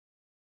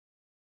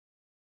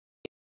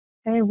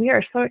And we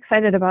are so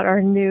excited about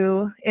our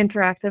new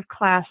interactive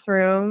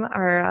classroom,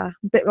 our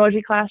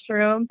Bitmoji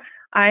classroom.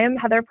 I am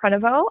Heather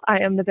Prenovo. I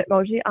am the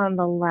Bitmoji on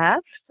the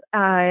left.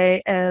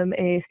 I am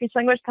a speech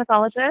language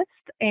pathologist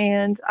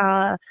and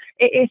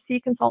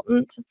AAC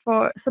consultant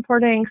for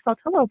supporting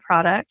Saltillo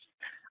products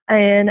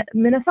in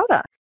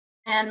Minnesota.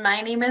 And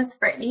my name is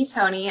Brittany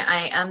Tony.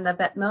 I am the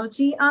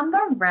Bitmoji on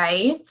the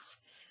right,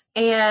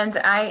 and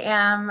I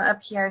am a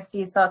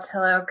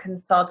PRC-Saltillo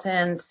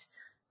consultant.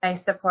 I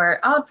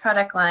support all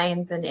product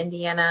lines in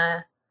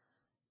Indiana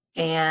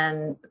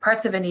and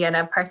parts of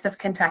Indiana, parts of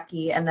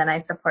Kentucky, and then I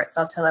support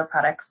Saltillo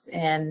products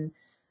in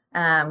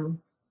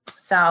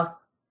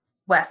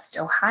Southwest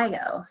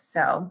Ohio.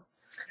 So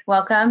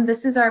welcome.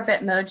 This is our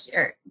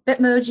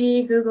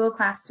Bitmoji Google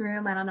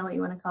Classroom. I don't know what you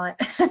want to call it.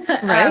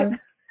 Right?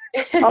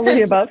 All of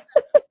the above.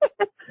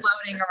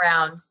 Floating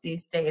around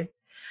these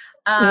days.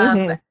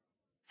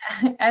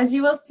 As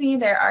you will see,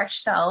 there are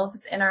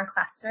shelves in our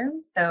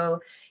classroom. So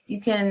you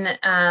can,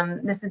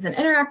 this is an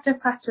interactive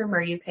classroom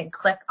where you can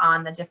click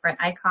on the different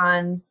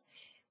icons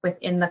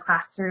within the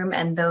classroom,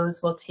 and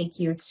those will take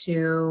you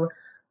to,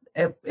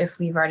 if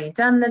we've already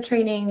done the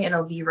training,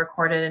 it'll be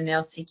recorded and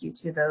it'll take you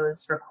to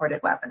those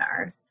recorded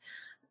webinars.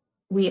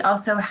 We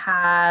also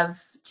have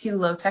 2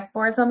 low-tech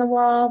boards on the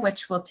wall,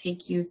 which will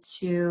take you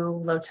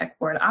to low-tech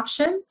board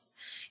options.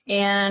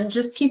 And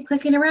just keep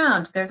clicking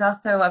around. There's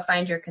also a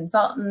Find Your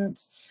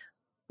Consultant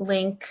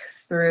link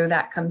through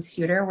that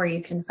computer where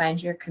you can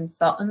find your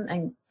consultant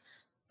and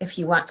if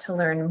you want to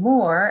learn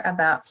more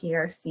about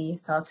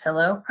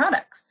PRC-Saltillo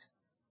products.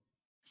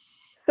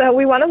 So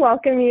we want to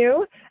welcome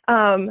you.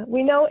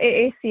 We know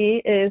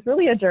AAC is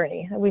really a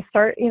journey. We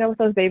start, with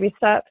those baby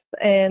steps,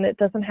 and it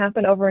doesn't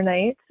happen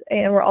overnight,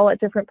 and we're all at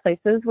different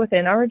places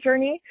within our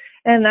journey.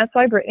 And that's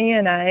why Brittany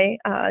and I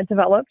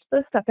developed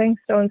the Stepping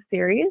Stone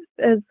series,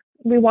 is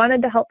we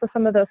wanted to help with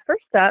some of those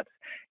first steps.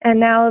 And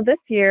now this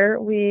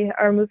year we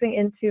are moving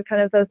into kind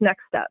of those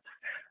next steps.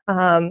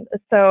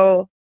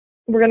 So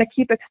we're going to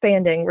keep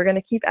expanding. We're going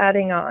to keep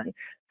adding on.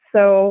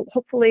 So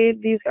hopefully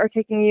these are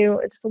taking you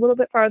just a little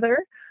bit farther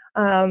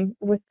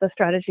with the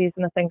strategies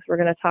and the things we're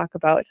going to talk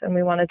about. And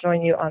we want to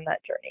join you on that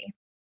journey.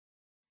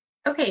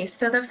 Okay,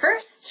 so the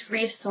first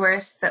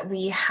resource that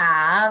we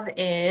have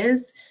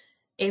is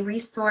a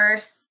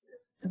resource.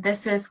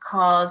 This is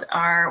called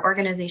our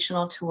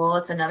organizational tool.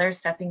 It's another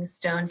stepping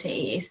stone to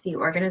AAC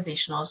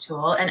organizational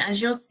tool. And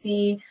as you'll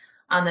see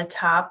on the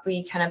top,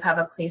 we kind of have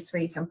a place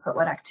where you can put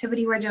what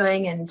activity we're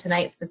doing. And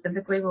tonight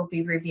specifically, we'll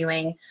be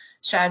reviewing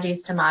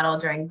strategies to model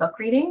during book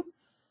reading.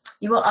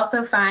 You will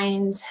also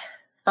find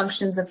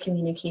functions of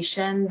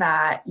communication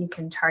that you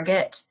can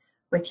target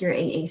with your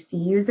AAC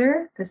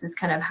user. This is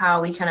kind of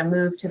how we kind of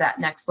move to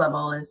that next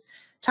level, is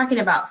talking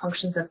about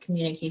functions of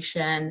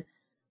communication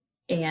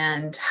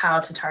and how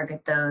to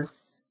target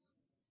those,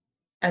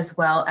 as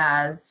well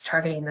as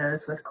targeting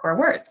those with core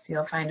words.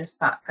 You'll find a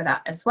spot for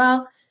that as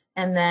well.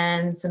 And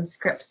then some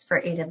scripts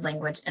for aided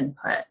language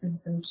input and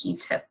some key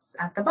tips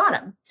at the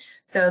bottom.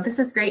 So this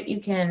is great.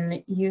 You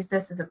can use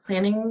this as a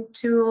planning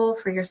tool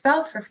for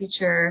yourself for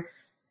future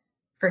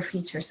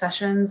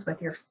sessions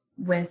with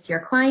your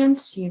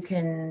client. You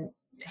can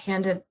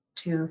hand it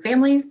to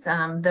families.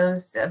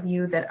 Those of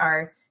you that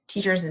are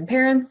teachers and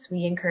parents,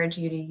 we encourage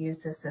you to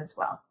use this as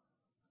well.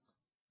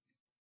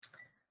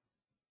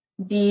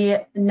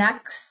 The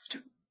next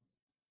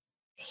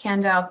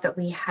handout that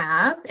we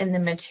have in the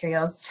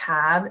materials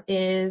tab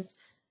is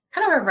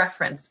kind of a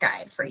reference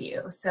guide for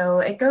you.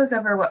 So it goes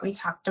over what we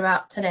talked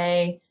about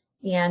today,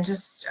 and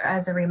just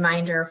as a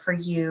reminder for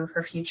you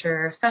for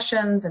future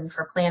sessions and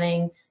for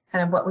planning,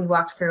 kind of what we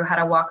walked through, how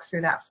to walk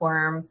through that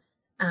form.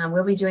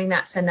 We'll be doing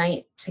that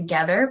tonight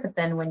together, but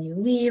then when you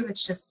leave,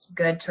 it's just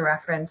good to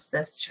reference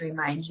this to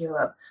remind you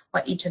of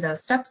what each of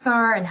those steps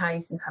are and how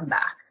you can come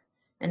back.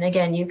 And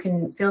again, you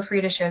can feel free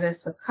to share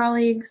this with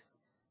colleagues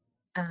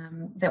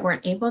that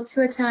weren't able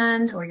to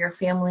attend, or your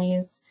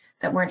families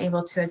that weren't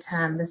able to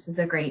attend. This is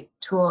a great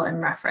tool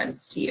and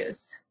reference to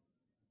use.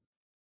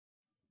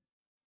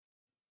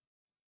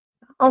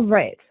 All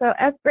right, so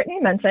as Brittany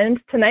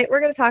mentioned, tonight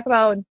we're going to talk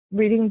about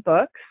reading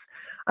books.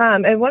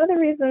 And one of the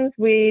reasons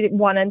we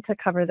wanted to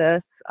cover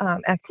this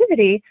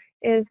activity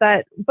is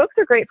that books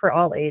are great for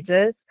all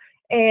ages.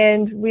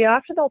 And we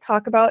often will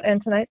talk about,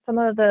 and tonight some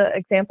of the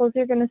examples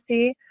you're going to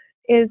see,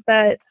 is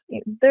that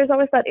there's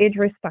always that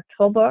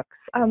age-respectful books.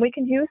 We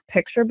can use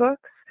picture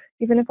books,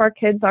 even if our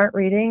kids aren't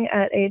reading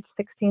at age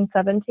 16,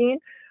 17.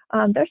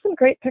 There's some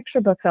great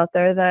picture books out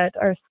there that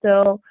are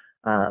still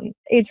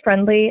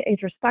age-friendly,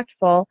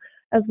 age-respectful,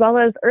 as well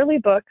as early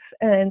books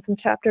and some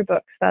chapter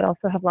books that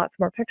also have lots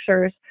more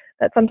pictures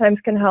that sometimes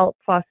can help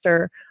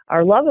foster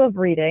our love of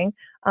reading,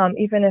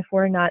 even if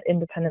we're not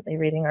independently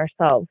reading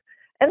ourselves.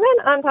 And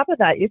then on top of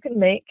that, you can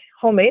make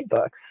homemade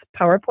books,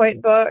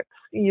 PowerPoint books,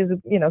 use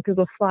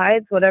Google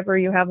Slides, whatever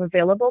you have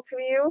available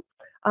to you.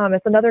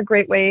 It's another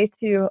great way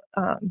to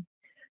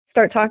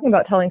start talking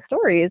about telling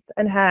stories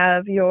and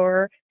have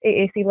your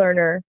AAC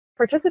learner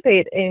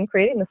participate in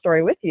creating the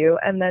story with you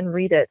and then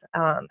read it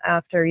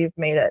after you've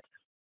made it.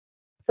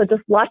 So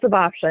just lots of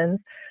options.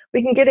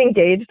 we can get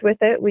engaged with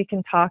it. We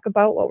can talk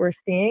about what we're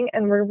seeing,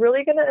 and we're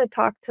really going to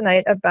talk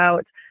tonight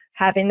about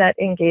having that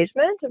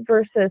engagement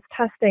versus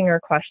testing or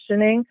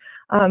questioning,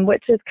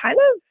 which is kind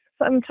of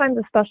sometimes,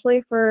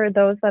 especially for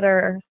those that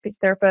are speech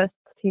therapists,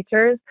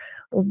 teachers,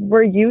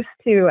 we're used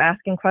to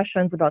asking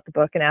questions about the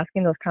book and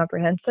asking those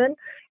comprehension,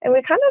 and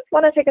we kind of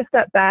want to take a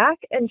step back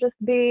and just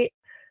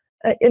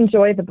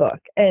enjoy the book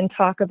and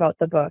talk about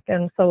the book.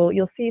 And so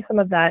you'll see some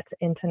of that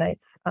in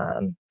tonight's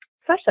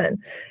session.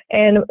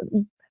 And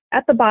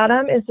at the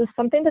bottom is just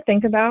something to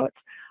think about.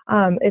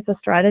 It's a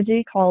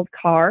strategy called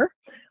CAR,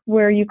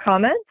 where you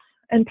comment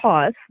and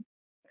pause.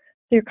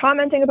 So you're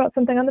commenting about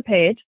something on the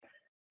page,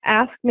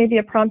 ask maybe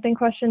a prompting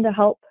question to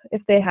help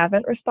if they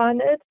haven't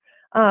responded,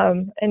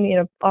 and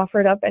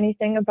offered up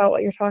anything about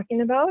what you're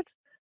talking about.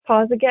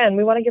 Pause again.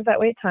 We want to give that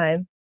wait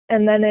time.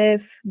 And then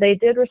if they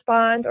did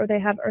respond or they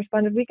haven't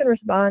responded, we can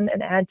respond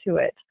and add to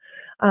it.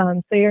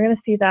 So you're going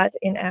to see that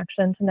in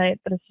action tonight,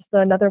 but it's just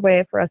another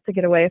way for us to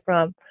get away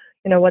from,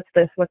 what's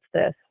this, what's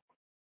this?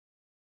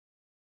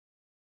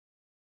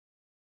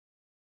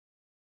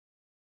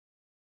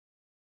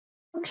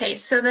 Okay,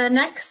 so the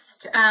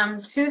next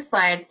 2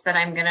 slides that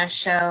I'm going to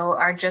show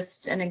are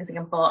just an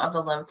example of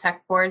the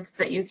low-tech boards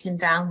that you can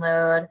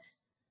download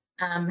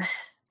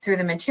through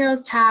the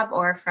Materials tab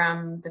or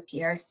from the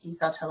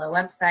PRC-Saltillo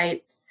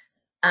websites.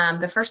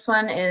 The first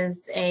one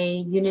is a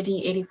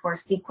Unity 84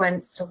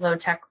 sequenced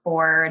low-tech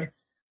board.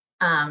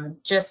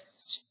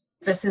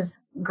 This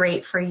is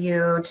great for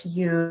you to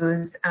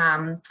use.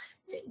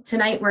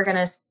 Tonight we're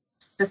going to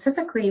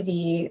specifically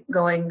be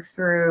going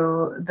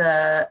through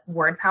the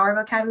word power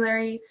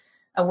vocabulary,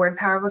 a word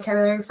power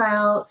vocabulary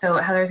file. So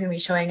Heather's going to be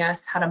showing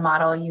us how to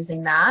model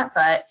using that.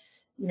 But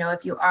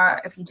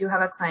if you do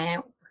have a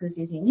client who's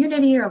using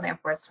Unity or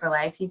Lampworks for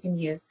Life, you can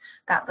use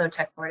that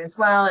low-tech board as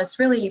well. It's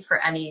really for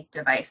any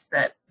device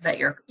that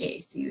your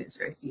AAC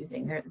user is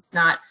using.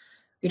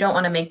 We don't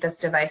want to make this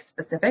device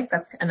specific.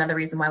 That's another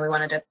reason why we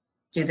wanted to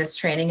do this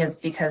training, is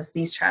because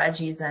these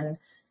strategies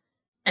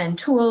and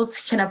tools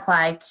can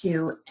apply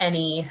to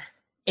any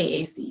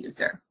AAC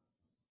user.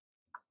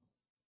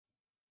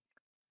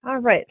 All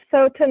right,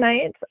 so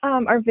tonight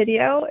our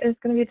video is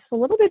going to be just a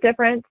little bit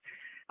different.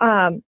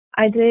 I'm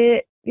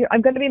going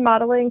to be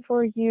modeling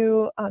for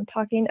you,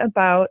 talking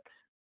about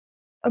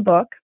a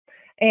book,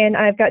 and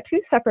I've got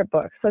 2 separate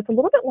books, so it's a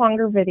little bit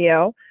longer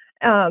video,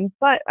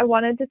 but I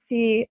wanted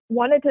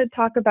to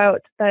talk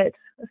about that,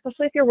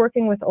 especially if you're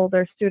working with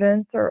older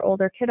students or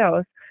older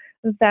kiddos,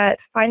 that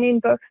finding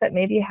books that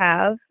maybe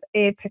have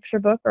a picture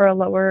book or a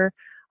lower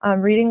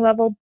reading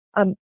level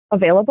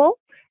available.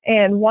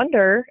 And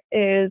Wonder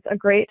is a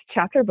great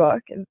chapter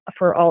book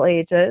for all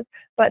ages,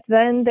 but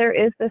then there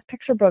is this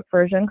picture book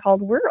version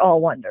called We're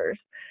All Wonders.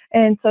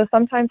 And so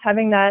sometimes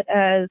having that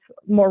as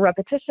more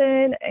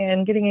repetition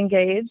and getting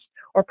engaged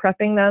or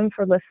prepping them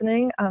for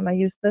listening. I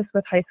used this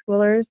with high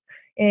schoolers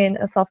in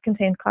a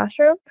self-contained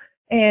classroom,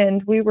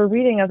 and we were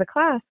reading as a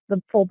class the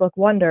full book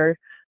Wonder,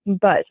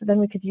 but then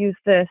we could use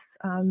this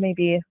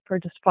maybe for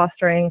just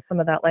fostering some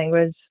of that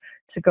language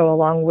to go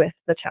along with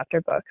the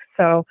chapter book.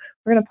 So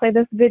we're going to play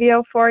this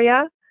video for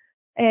you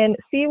and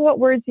see what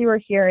words you are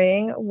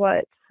hearing,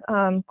 what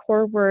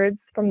core words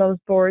from those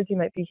boards you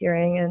might be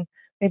hearing, and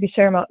maybe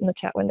share them out in the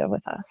chat window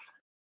with us.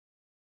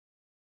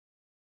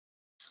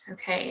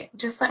 Okay,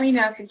 just let me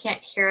know if you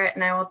can't hear it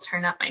and I will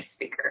turn up my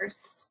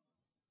speakers.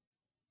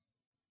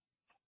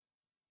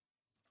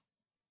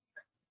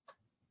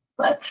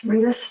 Let's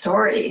read a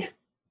story.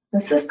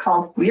 This is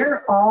called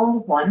We're All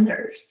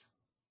Wonders.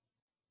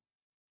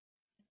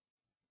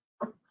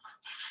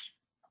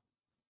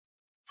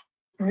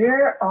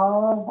 We're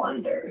all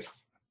wonders.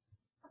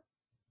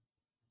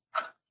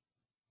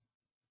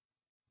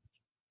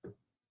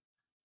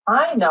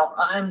 I know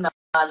I'm not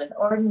an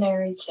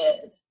ordinary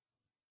kid.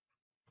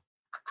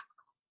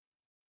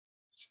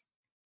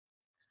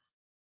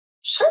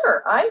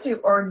 Sure, I do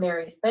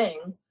ordinary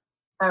things.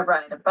 I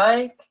ride a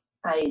bike,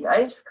 I eat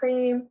ice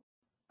cream,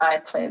 I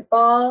play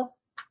ball.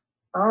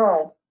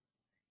 Oh,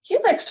 he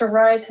likes to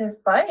ride his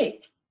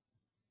bike.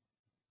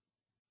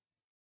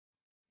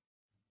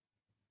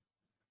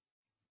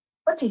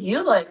 What do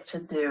you like to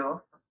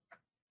do?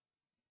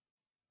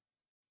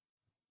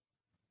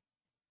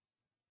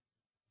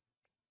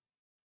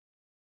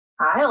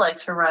 I like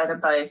to ride a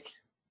bike.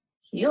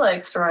 He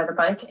likes to ride a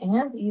bike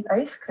and eat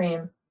ice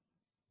cream.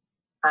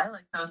 I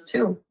like those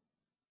too.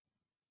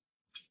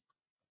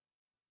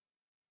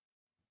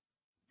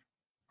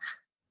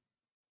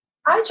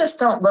 I just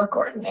don't look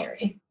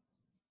ordinary.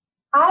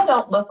 I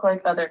don't look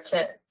like other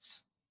kids.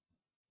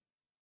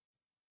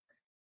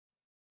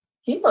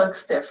 He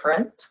looks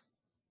different.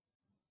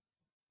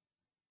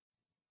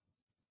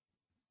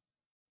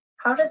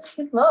 How does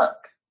he look?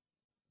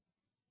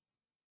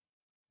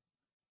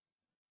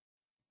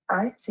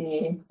 I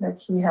see that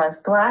he has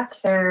black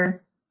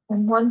hair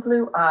and one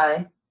blue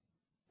eye.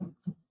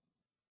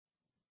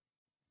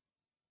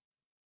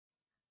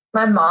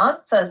 My mom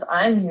says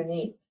I'm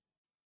unique.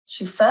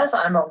 She says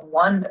I'm a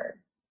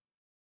wonder.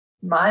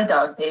 My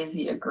dog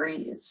Daisy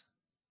agrees.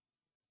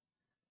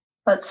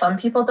 But some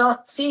people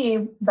don't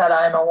see that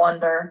I'm a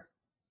wonder.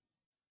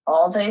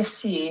 All they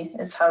see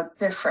is how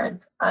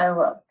different I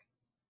look.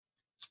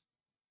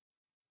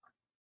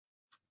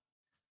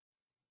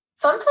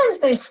 Sometimes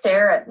they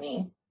stare at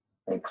me.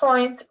 They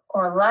point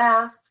or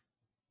laugh.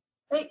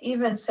 They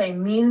even say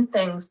mean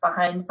things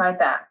behind my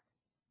back,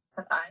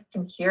 but I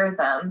can hear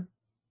them.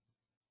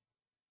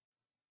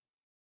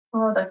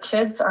 Oh, the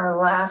kids are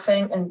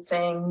laughing and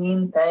saying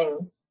mean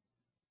things.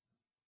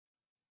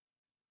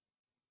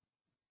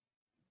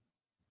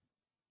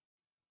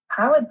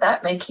 How would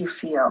that make you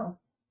feel?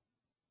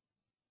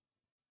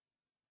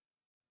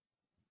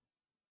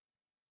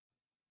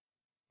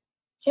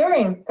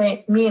 Hearing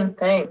mean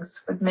things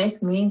would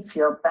make me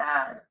feel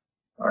bad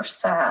or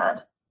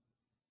sad.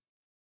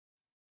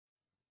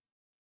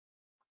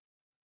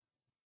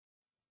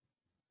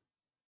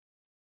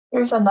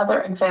 Here's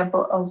another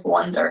example of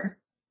wonder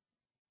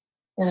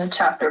in a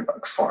chapter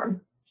book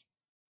form.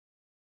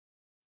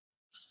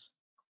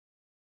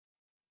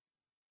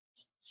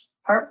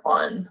 Part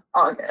 1,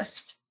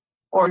 August,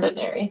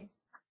 ordinary.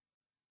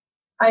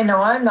 I know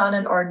I'm not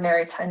an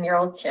ordinary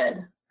 10-year-old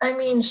kid. I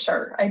mean,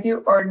 sure, I do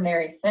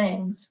ordinary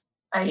things.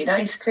 I eat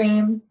ice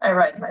cream, I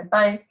ride my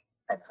bike,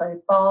 I play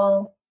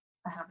ball,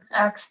 I have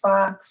an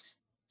Xbox.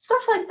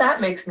 Stuff like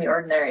that makes me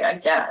ordinary, I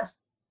guess.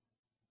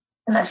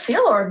 And I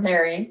feel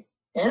ordinary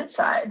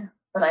inside,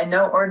 but I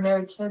know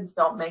ordinary kids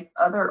don't make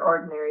other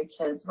ordinary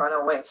kids run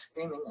away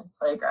screaming in the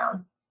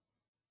playground.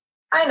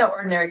 I know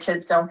ordinary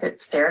kids don't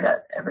get stared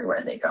at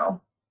everywhere they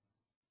go.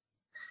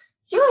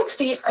 He likes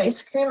to eat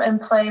ice cream and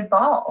play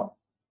ball.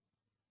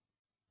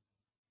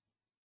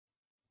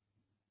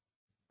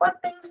 What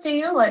things do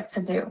you like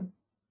to do?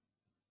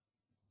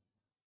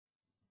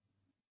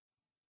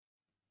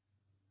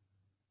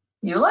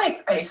 You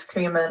like ice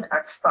cream and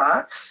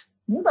Xbox.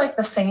 You like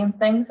the same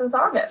things as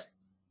August.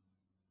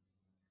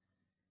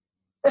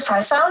 If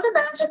I found a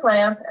magic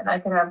lamp and I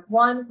could have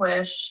one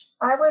wish,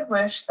 I would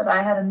wish that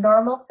I had a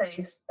normal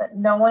face that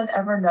no one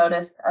ever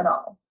noticed at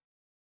all.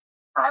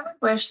 I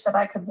would wish that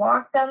I could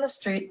walk down the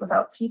street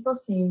without people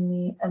seeing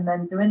me and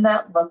then doing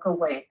that look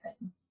away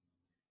thing.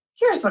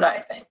 Here's what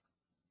I think.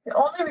 The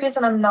only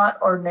reason I'm not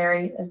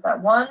ordinary is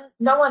that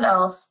no one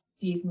else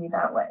sees me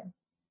that way.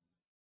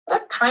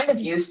 But I'm kind of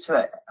used to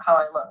it, how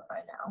I look by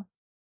now.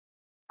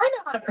 I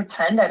know how to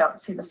pretend I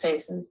don't see the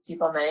faces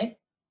people make.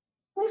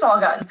 We've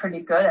all gotten pretty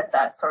good at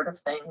that sort of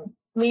thing.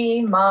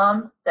 Me,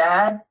 Mom,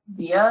 Dad,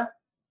 Via.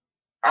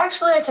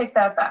 Actually, I take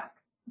that back.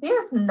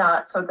 Via's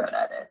not so good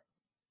at it.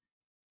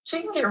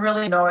 She can get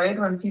really annoyed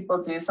when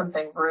people do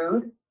something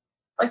rude.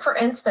 Like, for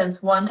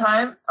instance, one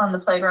time on the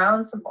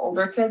playground, some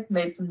older kids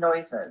made some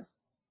noises.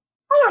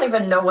 I don't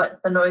even know what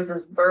the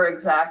noises were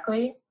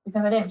exactly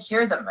because I didn't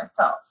hear them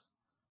myself.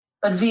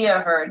 But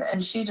Via heard,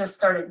 and she just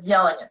started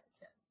yelling at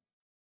the kids.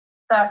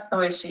 That's the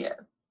way she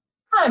is.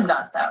 I'm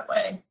not that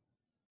way.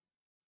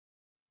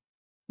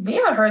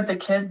 Via heard the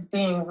kids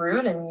being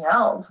rude and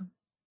yelled.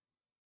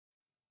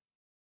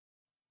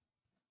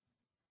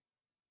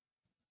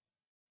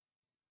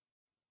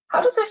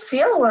 How does it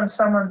feel when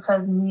someone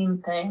says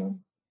mean things?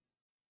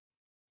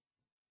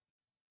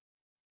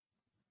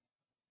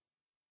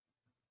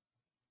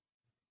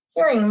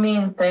 Hearing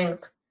mean things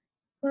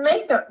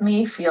make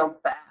me feel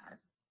bad.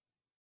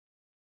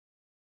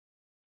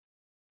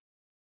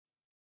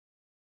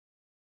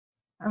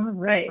 All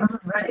right.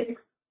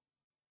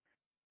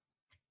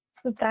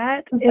 So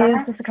that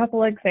is just a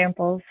couple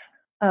examples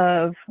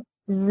of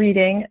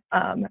reading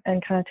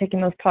and kind of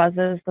taking those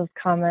pauses, those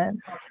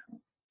comments,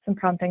 some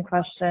prompting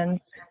questions,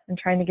 and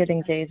trying to get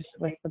engaged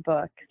with the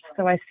book.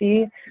 So I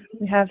see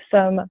we have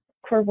some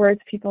core words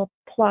people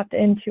plopped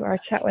into our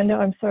chat window.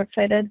 I'm so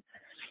excited.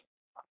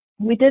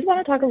 We did want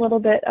to talk a little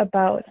bit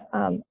about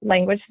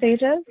language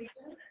stages.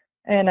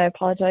 And I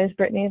apologize,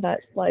 Brittany,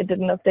 that slide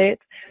didn't update.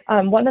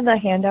 One of the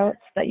handouts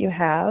that you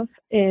have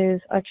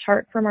is a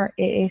chart from our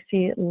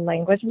AAC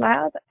language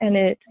lab, and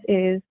it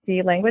is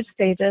the language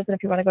stages. And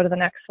if you want to go to the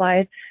next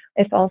slide,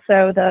 it's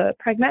also the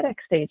pragmatic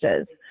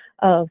stages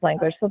of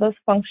language. So those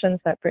functions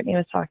that Brittany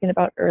was talking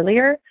about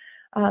earlier,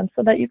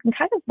 so that you can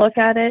kind of look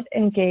at it,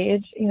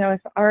 engage, you know,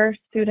 if our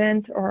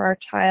student or our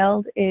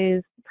child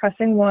is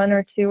pressing 1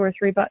 or 2 or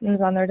 3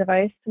 buttons on their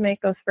device to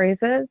make those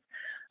phrases,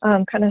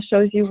 kind of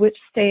shows you which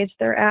stage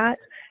they're at,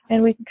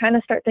 and we can kind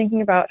of start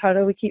thinking about how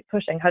do we keep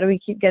pushing, how do we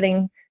keep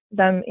getting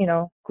them, you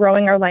know,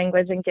 growing our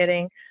language and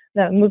getting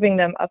them, moving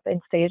them up in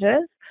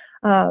stages.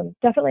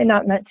 Definitely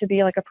not meant to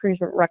be like a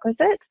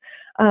prerequisite,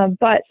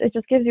 but it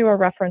just gives you a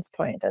reference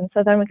point. And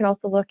so then we can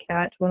also look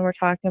at, when we're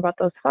talking about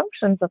those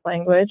functions of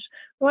language,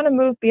 we want to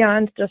move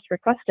beyond just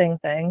requesting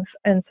things.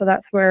 And so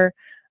that's where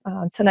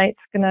tonight's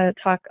going to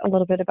talk a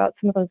little bit about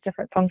some of those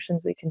different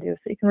functions we can do.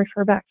 So you can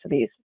refer back to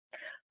these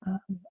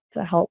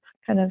to help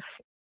kind of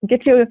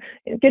get you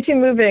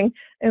moving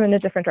in a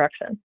different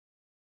direction.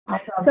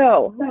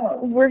 So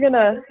we're going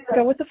to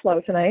go with the flow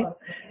tonight,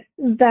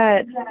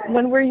 that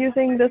when we're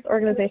using this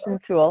organization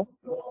tool,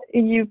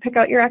 you pick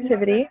out your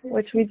activity,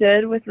 which we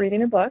did with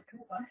reading a book,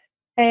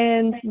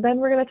 and then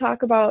we're going to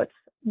talk about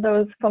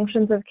those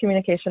functions of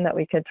communication that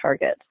we could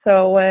target.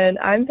 So when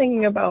I'm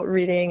thinking about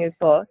reading a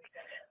book,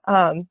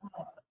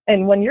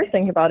 and when you're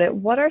thinking about it,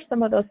 what are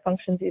some of those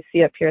functions you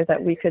see up here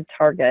that we could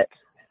target,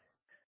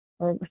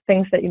 or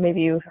things that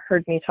you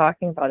heard me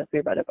talking about as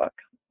we read a book?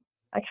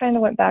 I kind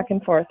of went back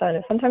and forth on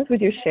it. Sometimes we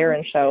do share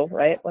and show,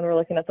 right, when we're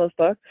looking at those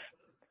books,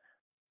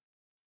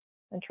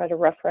 and try to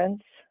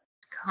reference.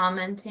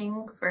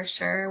 Commenting for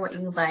sure, what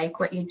you like,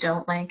 what you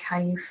don't like, how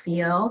you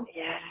feel.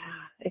 Yeah,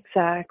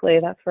 exactly.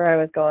 That's where I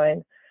was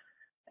going.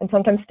 And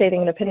sometimes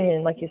stating an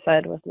opinion, like you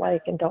said, with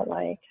like and don't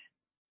like.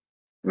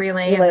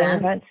 Relaying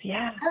events.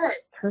 Yeah. Good.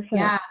 Perfect.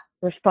 Yeah.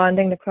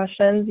 Responding to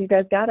questions. You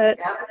guys got it.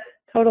 Yep.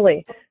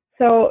 Totally.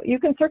 So you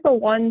can circle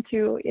 1,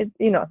 2.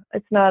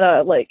 It's not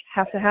a like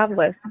have to have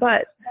list,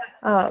 but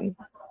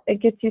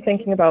it gets you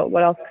thinking about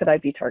what else could I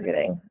be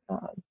targeting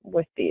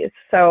with these.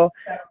 So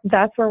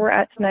that's where we're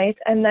at tonight.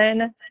 And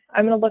then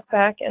I'm going to look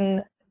back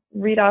and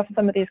read off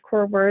some of these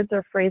core words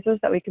or phrases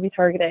that we could be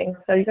targeting.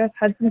 So you guys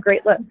had some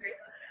great lists.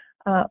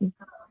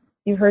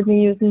 You heard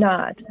me use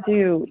not,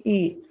 do,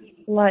 eat,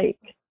 like,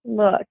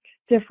 look,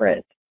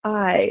 different,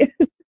 I.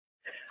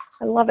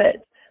 I love it.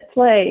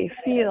 Play,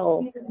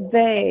 feel,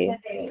 they,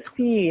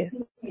 see.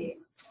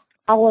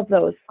 All of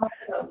those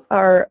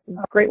are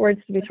great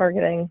words to be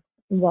targeting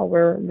while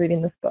we're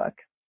reading this book.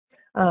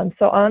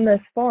 So on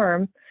this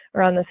form,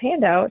 or on this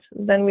handout,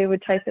 then we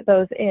would type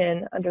those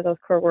in under those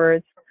core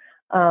words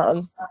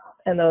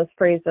and those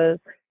phrases.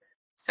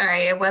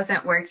 Sorry, it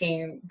wasn't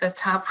working. The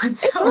top one,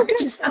 so I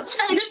was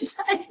trying to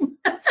type.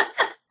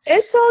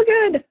 It's all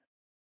good.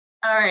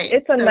 All right.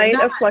 It's a night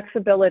of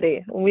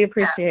flexibility. We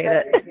appreciate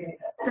it.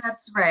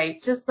 That's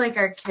right. Just like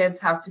our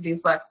kids have to be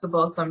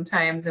flexible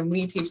sometimes, and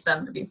we teach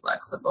them to be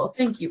flexible.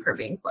 Thank you for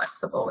being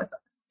flexible with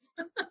us.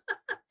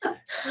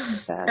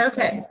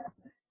 Okay.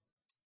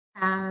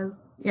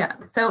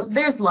 So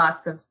there's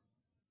lots of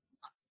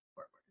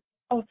words.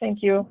 Oh,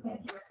 thank you.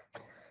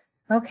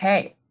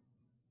 Okay.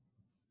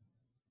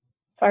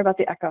 Sorry about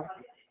the echo.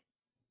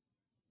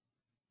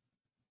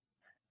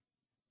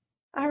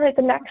 All right,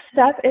 the next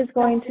step is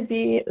going to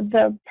be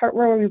the part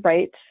where we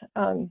write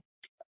a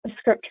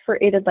script for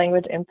aided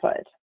language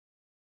input.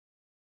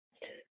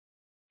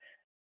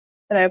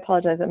 And I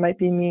apologize, it might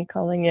be me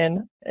calling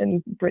in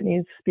and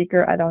Brittany's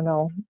speaker, I don't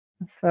know.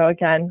 So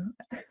again,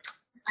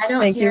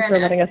 thank you for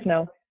letting us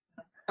know.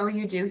 Oh,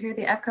 you do hear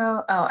the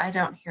echo? Oh, I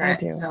don't hear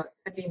it, do. so it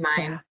could be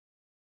mine. Yeah.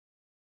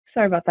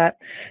 Sorry about that.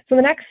 So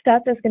the next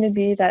step is going to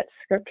be that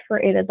script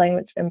for aided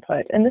language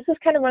input. And this is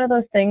kind of one of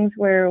those things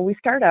where we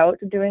start out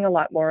doing a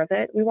lot more of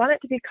it. We want it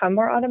to become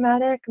more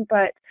automatic,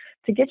 but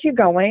to get you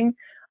going,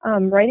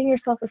 writing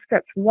yourself a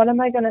script. What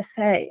am I going to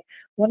say?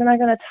 What am I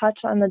going to touch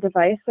on the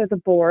device or the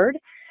board?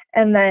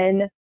 And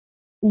then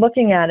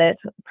looking at it,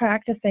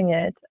 practicing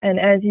it, and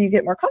as you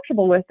get more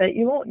comfortable with it,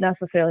 you won't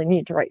necessarily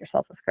need to write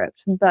yourself a script,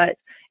 but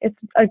it's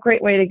a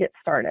great way to get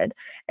started.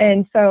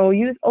 And so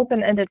use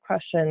open-ended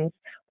questions,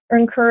 or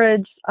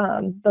encourage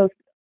those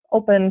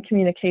open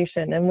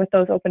communication, and with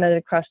those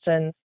open-ended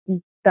questions,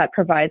 that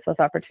provides those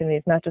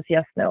opportunities, not just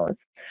yes, no's.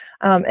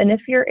 And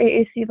if your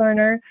AAC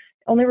learner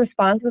only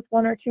responds with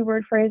 1 or 2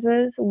 word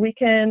phrases, we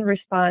can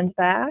respond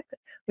back,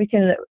 we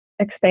can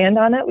expand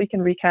on it, we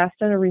can recast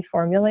it or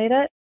reformulate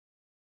it,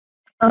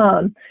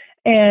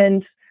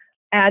 and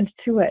add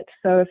to it.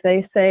 So if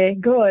they say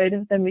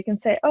good, then we can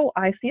say, oh,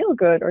 I feel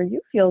good, or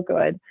you feel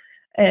good,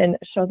 and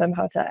show them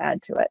how to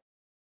add to it.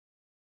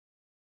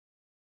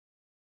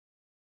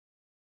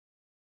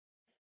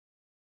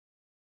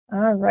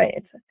 All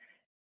right.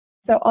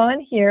 So on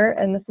here,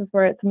 and this is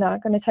where it's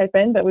not going to type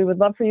in, but we would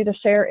love for you to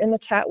share in the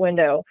chat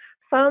window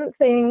some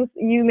things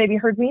you maybe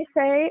heard me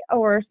say,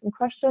 or some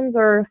questions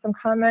or some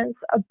comments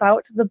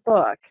about the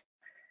book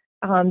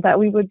that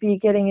we would be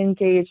getting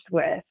engaged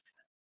with,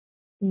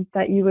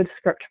 that you would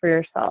script for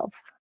yourself.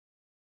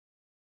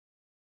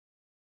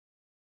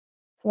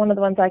 One of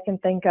the ones I can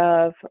think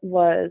of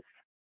was,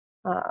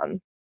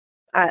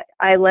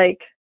 I like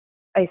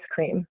ice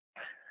cream,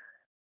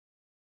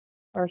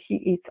 or he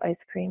eats ice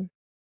cream.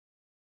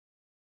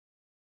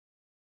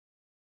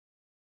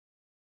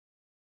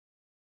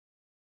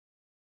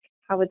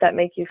 How would that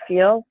make you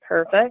feel?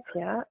 Perfect,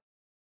 yeah.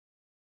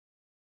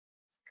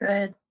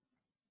 Good.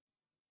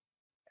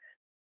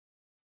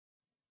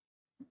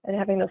 And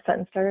having those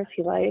sentence starters,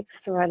 he likes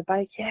to ride a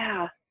bike,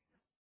 yeah.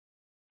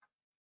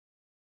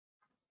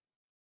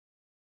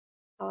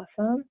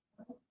 Awesome.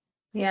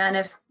 Yeah, and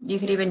if you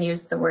could even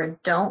use the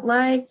word don't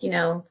like,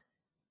 or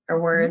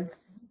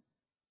words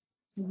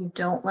you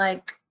don't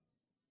like.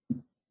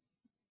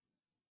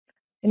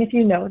 And if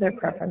you know their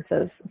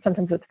preferences,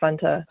 sometimes it's fun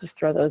to just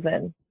throw those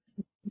in.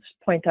 Just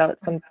point out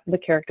the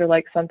character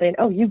likes something.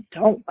 Oh, you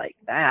don't like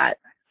that.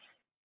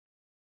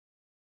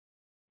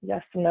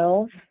 Yes,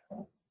 no.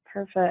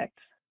 Perfect.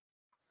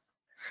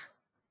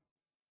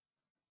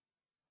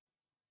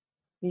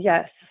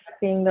 Yes,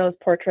 seeing those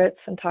portraits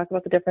and talk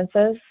about the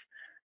differences.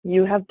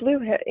 You have blue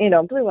hair,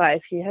 blue eyes.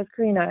 He has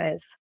green eyes.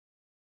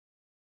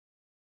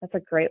 That's a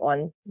great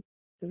one.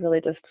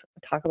 Really just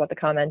talk about the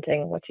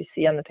commenting, what you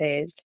see on the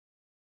page.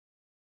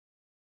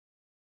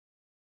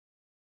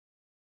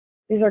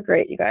 These are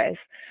great, you guys.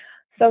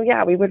 So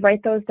yeah, we would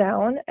write those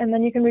down, and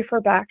then you can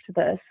refer back to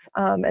this.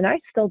 And I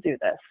still do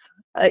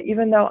this,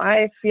 even though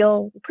I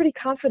feel pretty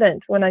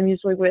confident when I'm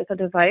usually with a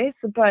device,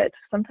 but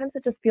sometimes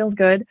it just feels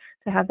good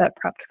to have that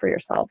prepped for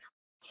yourself.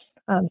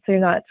 So you're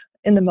not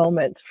in the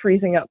moment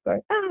freezing up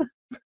going, ah.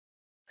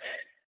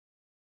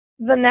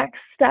 The next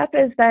step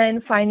is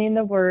then finding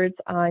the words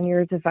on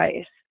your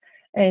device.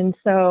 And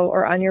so,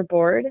 or on your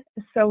board.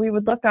 So we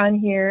would look on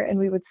here and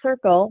we would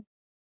circle.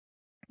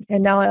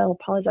 And now I'll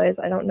apologize.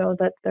 I don't know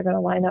that they're going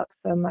to line up.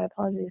 So my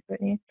apologies,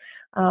 Brittany.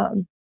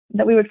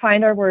 That we would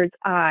find our words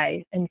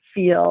I and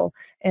feel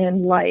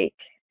and like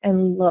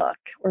and look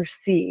or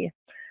see.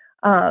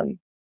 And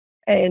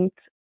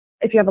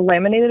if you have a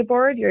laminated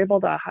board, you're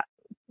able to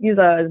use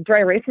a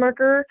dry erase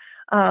marker.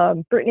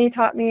 Brittany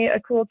taught me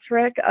a cool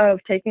trick of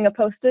taking a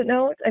Post-it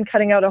note and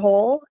cutting out a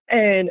hole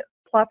and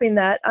plopping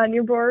that on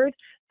your board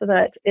so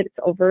that it's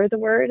over the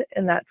word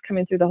and that's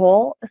coming through the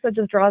hole. So it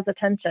just draws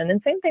attention. And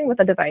same thing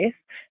with a device,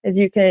 is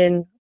you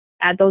can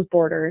add those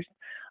borders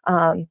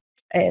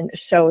and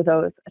show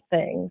those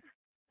things.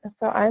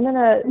 So I'm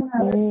gonna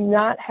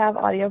not have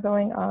audio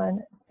going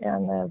on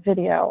the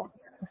video.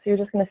 So you're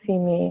just gonna see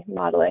me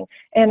modeling.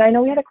 And I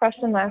know we had a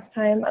question last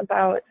time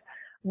about,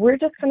 we're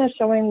just kind of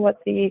showing what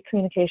the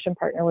communication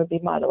partner would be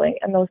modeling,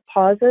 and those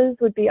pauses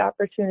would be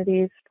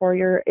opportunities for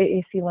your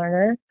AAC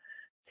learner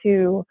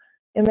to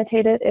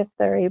imitate it if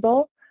they're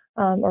able,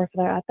 or if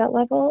they're at that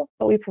level,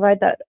 but we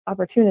provide that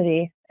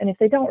opportunity. And if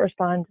they don't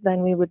respond,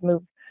 then we would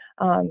move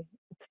to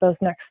those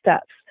next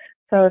steps.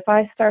 So if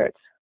I start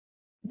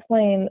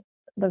playing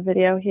the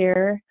video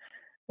here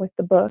with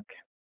the book,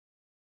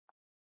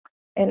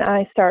 and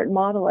I start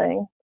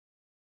modeling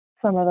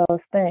some of those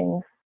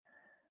things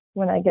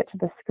when I get to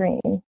the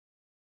screen.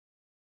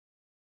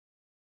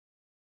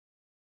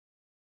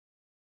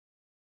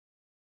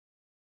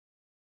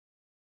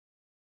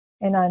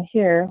 And on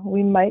here,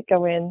 we might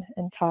go in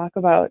and talk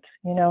about,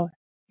 you know,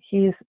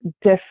 he's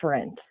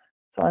different.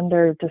 So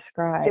under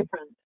describe,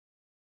 different.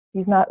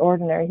 He's not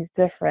ordinary, he's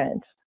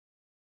different.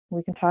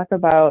 We can talk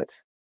about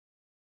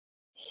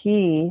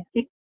he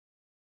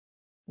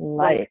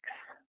likes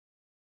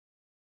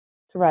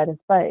to ride his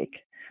bike.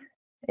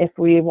 If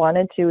we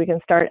wanted to, we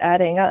can start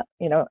adding up,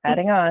 you know,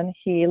 adding on.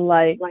 He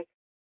likes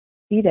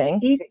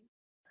eating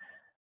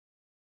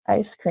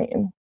ice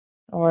cream,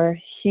 or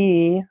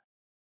he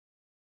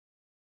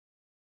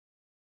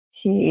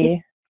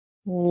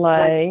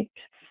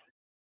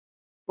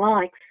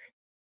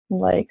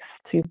likes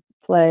to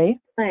play,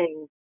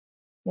 you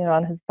know,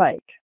 on his bike.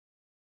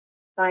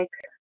 So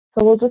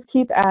we'll just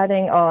keep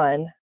adding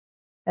on,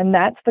 and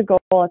that's the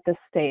goal at this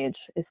stage,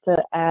 is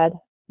to add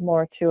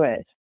more to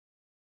it.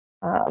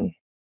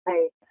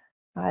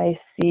 I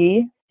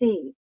see,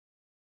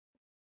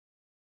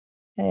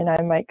 and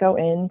I might go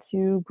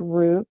into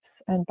groups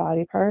and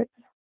body parts.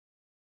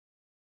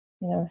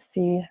 You know,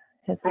 see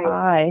his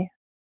eye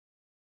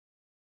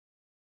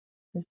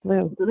is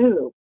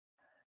blue.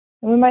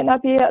 And we might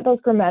not be at those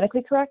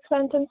grammatically correct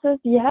sentences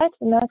yet,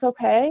 and that's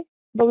okay,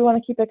 but we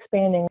want to keep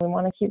expanding. We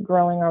want to keep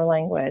growing our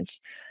language.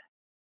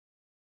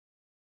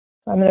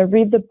 So I'm going to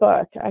read the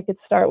book. I could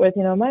start with,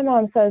 you know, my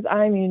mom says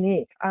I'm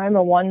unique. I'm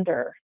a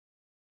wonder.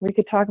 We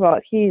could talk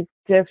about he's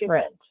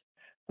different.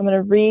 I'm going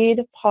to read,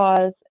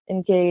 pause,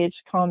 engage,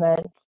 comment,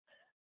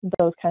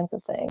 those kinds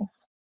of things.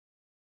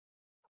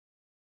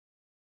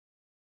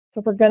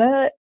 So we're going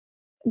to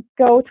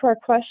go to our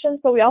questions,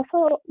 but we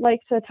also like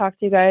to talk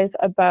to you guys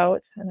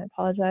about, and I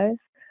apologize,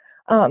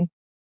 to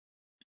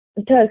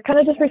kind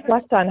of just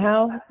reflect on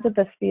how did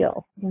this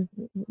feel? Do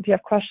you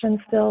have questions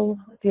still?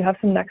 Do you have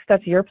some next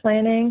steps you're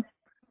planning?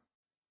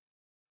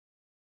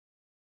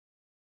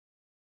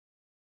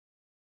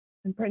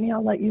 And Brittany,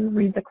 I'll let you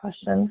read the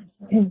questions.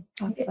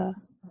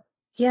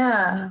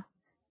 Yeah.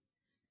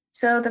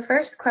 So the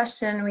first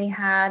question we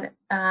had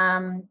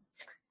come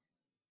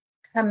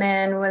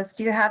in was,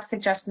 do you have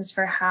suggestions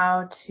for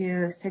how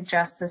to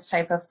suggest this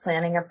type of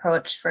planning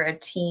approach for a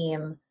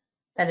team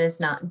that is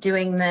not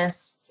doing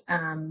this?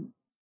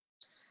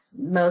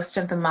 Most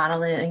of the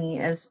modeling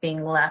is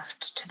being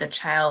left to the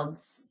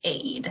child's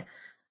aid.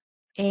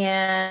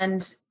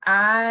 And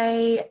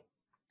I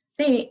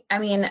think, I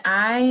mean,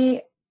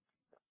 I've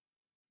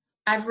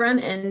run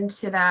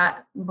into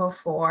that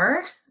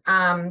before,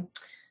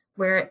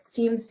 where it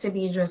seems to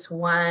be just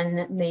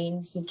one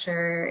main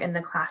teacher in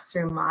the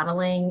classroom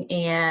modeling.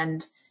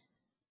 And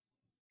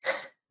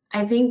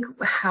I think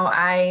how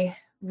I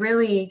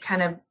really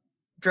kind of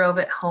drove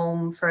it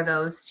home for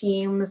those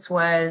teams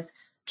was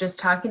just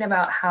talking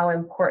about how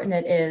important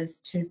it is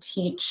to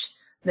teach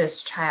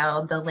this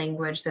child the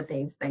language that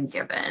they've been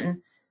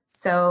given.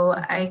 So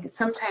I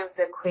sometimes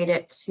equate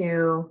it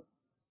to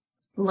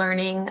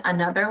learning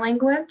another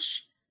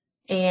language,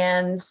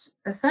 and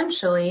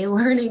essentially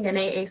learning an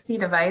AAC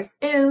device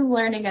is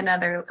learning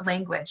another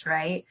language,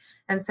 right?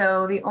 And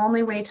so the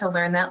only way to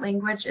learn that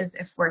language is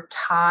if we're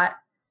taught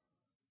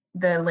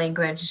the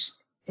language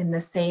in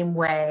the same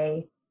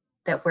way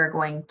that we're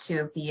going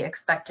to be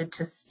expected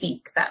to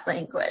speak that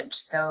language.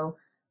 So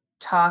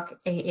talk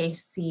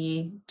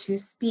AAC to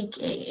speak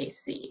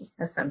AAC,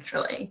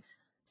 essentially.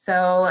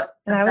 So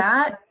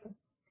that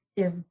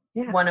is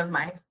one of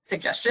my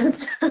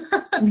suggestions.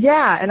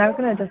 Yeah, and I was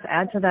going to just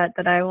add to that,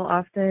 that I will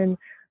often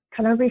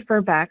kind of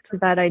refer back to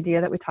that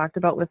idea that we talked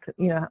about with,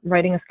 you know,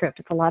 writing a script.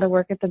 It's a lot of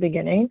work at the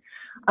beginning,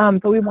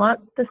 but we want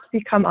this to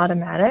become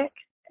automatic.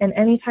 And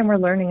anytime we're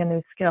learning a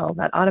new skill,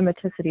 that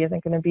automaticity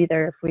isn't going to be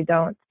there if we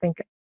don't think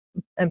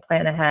and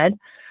plan ahead.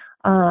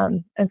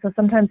 And so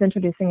sometimes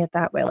introducing it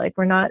that way, like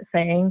we're not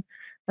saying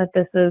that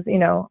this is, you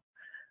know,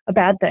 a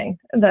bad thing,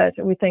 that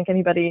we think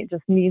anybody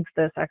just needs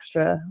this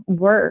extra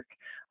work.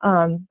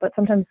 But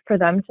sometimes for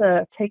them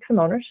to take some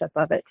ownership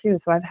of it too.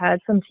 So I've had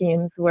some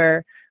teams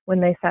where when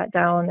they sat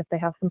down, if they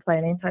have some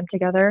planning time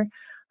together,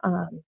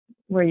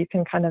 where you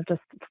can kind of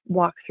just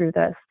walk through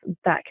this,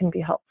 that can be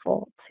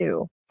helpful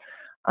too.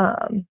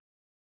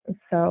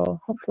 So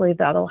hopefully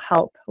that'll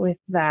help with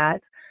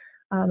that.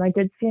 I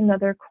did see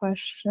another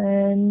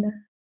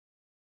question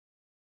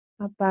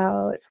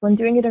about when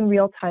doing it in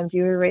real time, do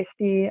you erase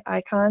the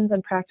icons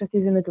and practice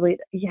using the delete?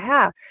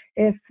 Yeah,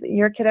 if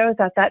your kiddo is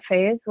at that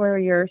phase where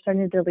you're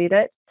starting to delete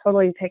it,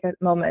 totally take a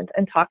moment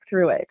and talk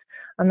through it.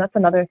 That's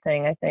another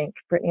thing I think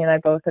Brittany and I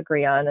both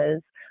agree on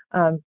is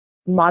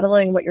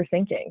modeling what you're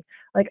thinking.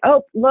 Like,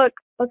 oh, look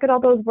at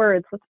all those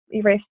words, let's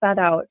erase that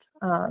out.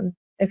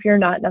 If you're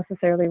not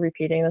necessarily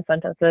repeating the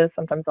sentences,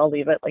 sometimes I'll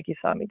leave it like you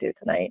saw me do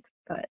tonight,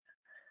 but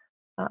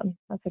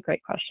that's a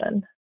great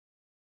question.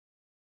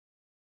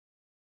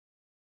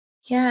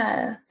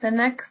 Yeah, the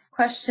next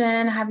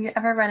question, have you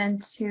ever run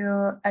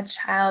into a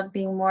child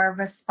being more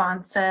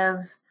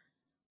responsive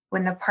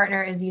when the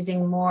partner is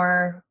using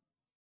more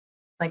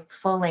like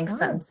full-length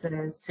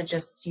sentences to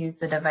just use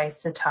the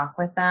device to talk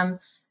with them?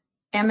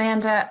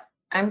 Amanda,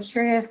 I'm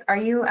curious, are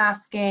you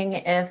asking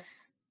if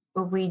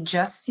we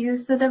just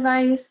use the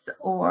device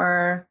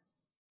or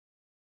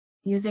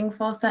using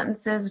full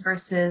sentences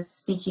versus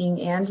speaking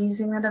and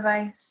using the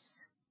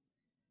device?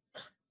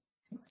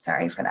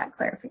 Sorry for that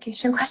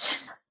clarification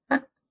question.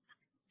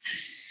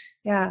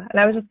 Yeah, and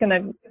I was just going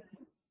to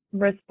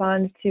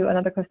respond to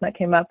another question that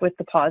came up with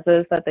the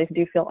pauses, that they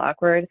do feel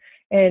awkward.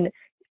 And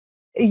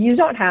you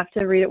don't have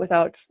to read it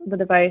without the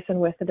device and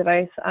with the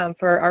device.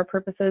 For our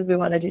purposes, we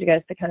wanted you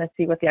guys to kind of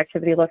see what the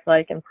activity looks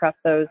like and prep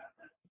those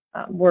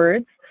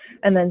words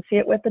and then see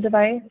it with the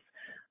device.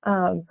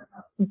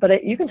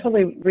 But you can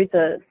totally read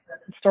the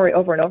story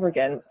over and over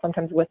again,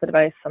 sometimes with the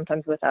device,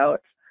 sometimes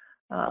without.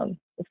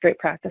 It's great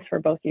practice for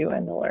both you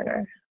and the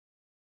learner.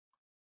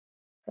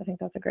 I think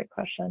that's a great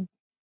question.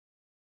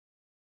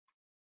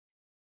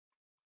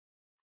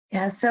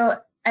 Yeah, so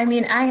I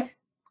mean, I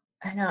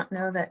don't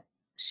know that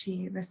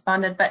she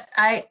responded, but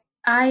I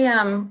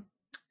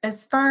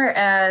as far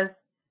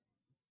as,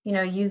 you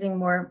know, using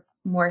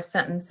more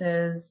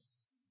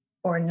sentences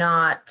or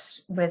not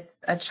with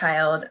a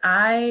child,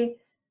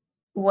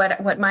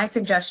 what my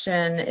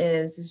suggestion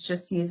is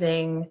just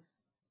using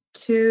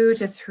 2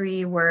 to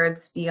 3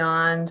 words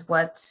beyond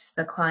what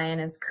the client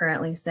is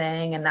currently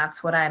saying, and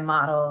that's what I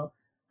model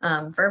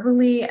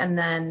verbally. And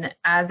then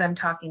as I'm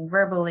talking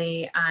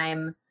verbally,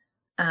 I'm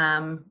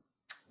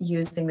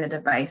using the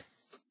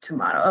device to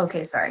model.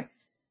 Okay, sorry.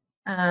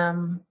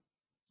 Using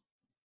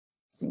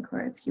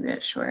chords, keep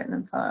it short, and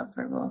then follow up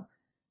verbal.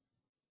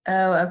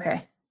 Oh,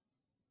 okay.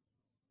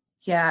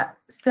 Yeah,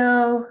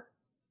 so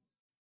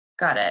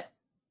got it.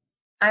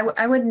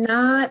 I would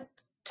not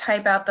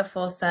type out the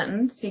full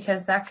sentence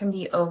because that can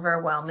be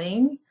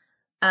overwhelming.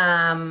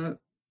 You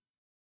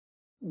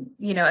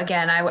know,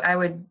 again, I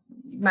would,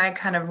 my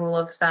kind of rule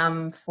of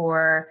thumb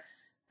for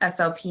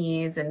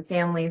SLPs and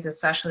families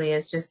especially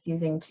is just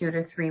using 2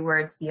 to 3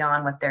 words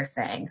beyond what they're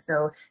saying.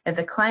 So if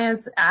the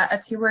client's at a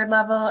 2-word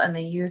level and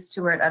they use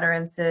 2-word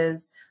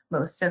utterances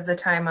most of the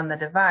time on the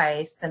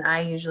device, then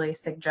I usually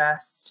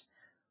suggest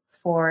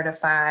 4 to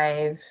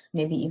 5,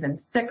 maybe even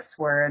 6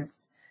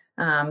 words,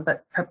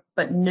 but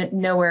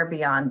nowhere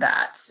beyond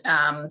that.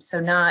 So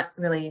not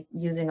really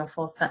using a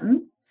full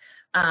sentence,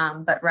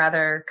 but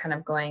rather kind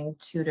of going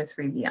 2 to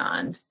 3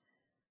 beyond.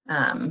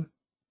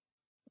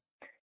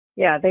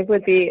 Yeah, they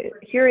would be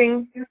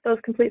hearing those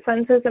complete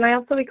sentences. And I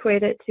also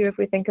equate it to, if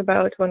we think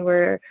about when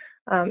we're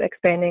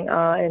expanding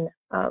on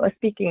a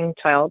speaking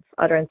child's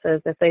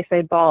utterances, if they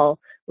say ball,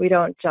 we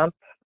don't jump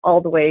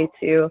all the way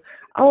to,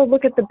 oh,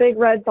 look at the big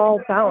red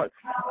ball bounce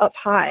up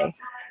high.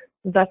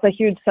 That's a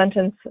huge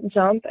sentence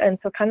jump. And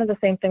so kind of the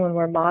same thing when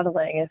we're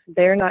modeling, if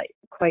they're not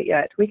quite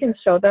yet, we can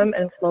show them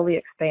and slowly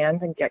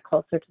expand and get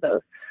closer to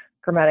those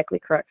grammatically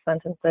correct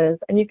sentences.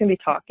 And you can be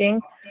talking.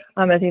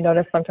 As you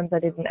notice, sometimes I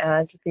didn't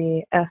add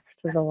the S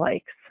to the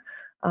likes.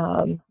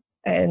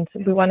 And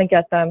we want to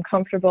get them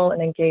comfortable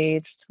and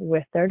engaged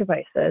with their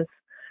devices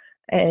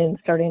and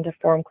starting to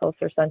form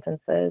closer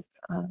sentences.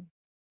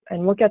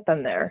 And we'll get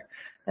them there.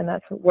 And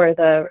that's where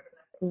the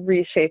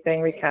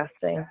reshaping,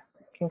 recasting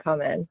can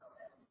come in.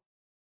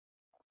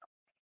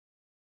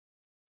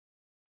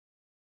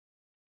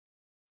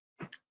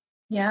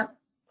 Yeah.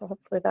 So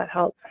hopefully that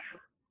helps.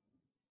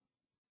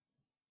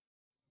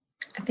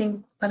 I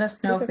think, let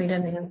us know if we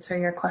didn't answer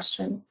your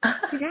question.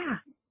 Yeah.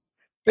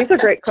 These are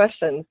great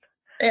questions.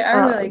 They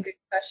are really good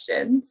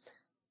questions.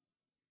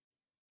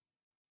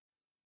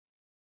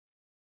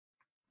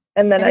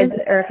 And then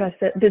Erica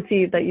did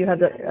see that you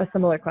had a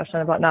similar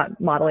question about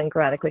not modeling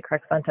grammatically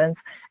correct sentence.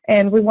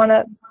 And we want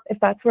to, if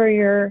that's where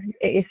your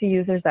AAC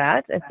user's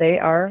at, if they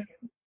are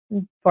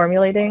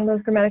formulating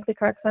those grammatically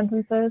correct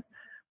sentences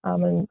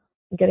and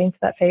getting to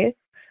that phase,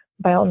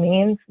 by all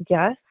means,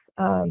 yes.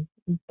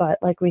 But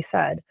like we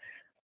said,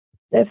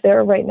 if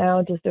they're right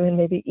now just doing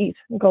maybe eat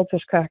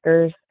goldfish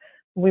crackers,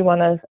 we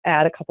want to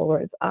add a couple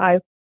words.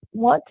 I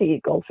want to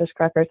eat goldfish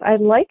crackers. I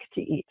like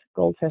to eat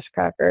goldfish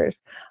crackers.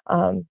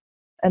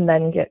 And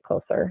then get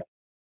closer.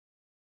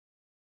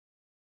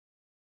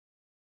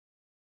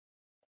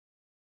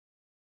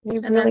 We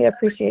really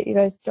appreciate you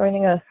guys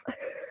joining us.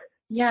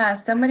 Yeah,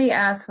 somebody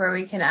asked where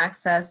we can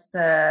access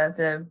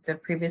the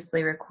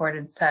previously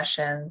recorded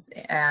sessions.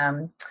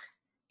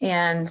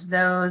 And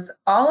those,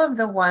 all of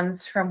the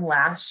ones from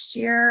last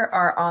year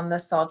are on the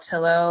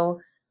Saltillo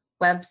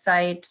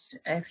website.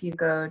 If you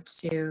go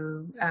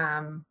to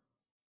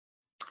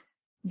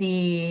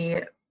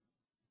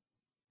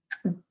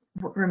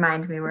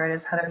remind me where it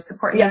is, Heather,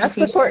 support and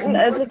education. Support and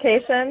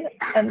education,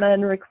 and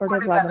then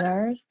recorded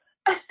webinars.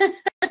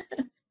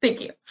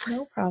 Thank you.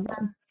 No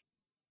problem.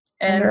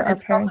 And under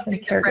it's our parents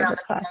and caregiver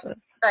classes.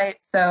 Right.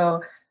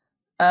 So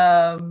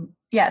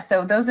yeah,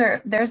 so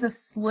there's a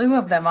slew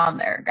of them on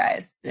there,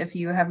 guys. If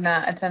you have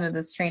not attended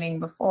this training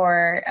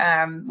before,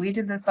 we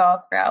did this all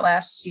throughout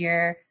last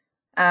year.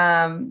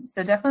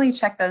 So definitely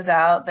check those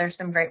out. There's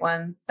some great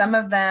ones. Some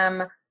of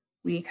them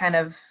we kind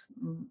of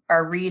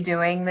are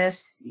redoing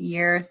this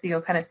year, so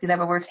you'll kind of see that,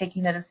 but we're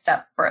taking it a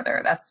step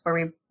further. That's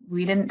where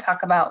we didn't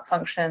talk about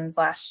functions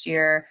last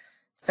year.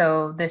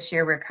 So this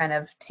year we're kind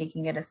of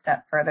taking it a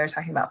step further,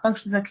 talking about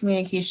functions of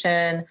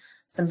communication,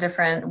 some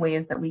different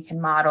ways that we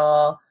can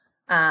model.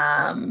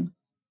 And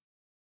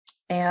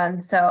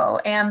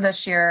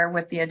this year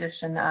with the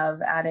addition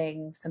of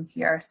adding some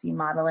PRC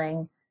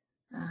modeling,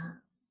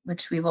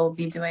 which we will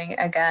be doing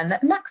again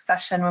next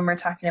session when we're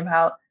talking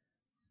about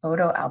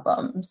photo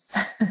albums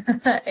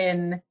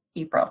in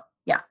April.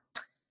 Yeah.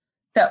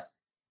 So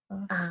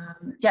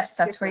yes,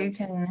 that's where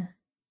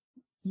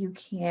you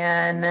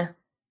can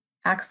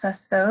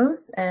access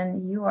those,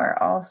 and you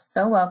are all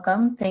so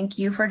welcome. Thank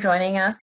you for joining us.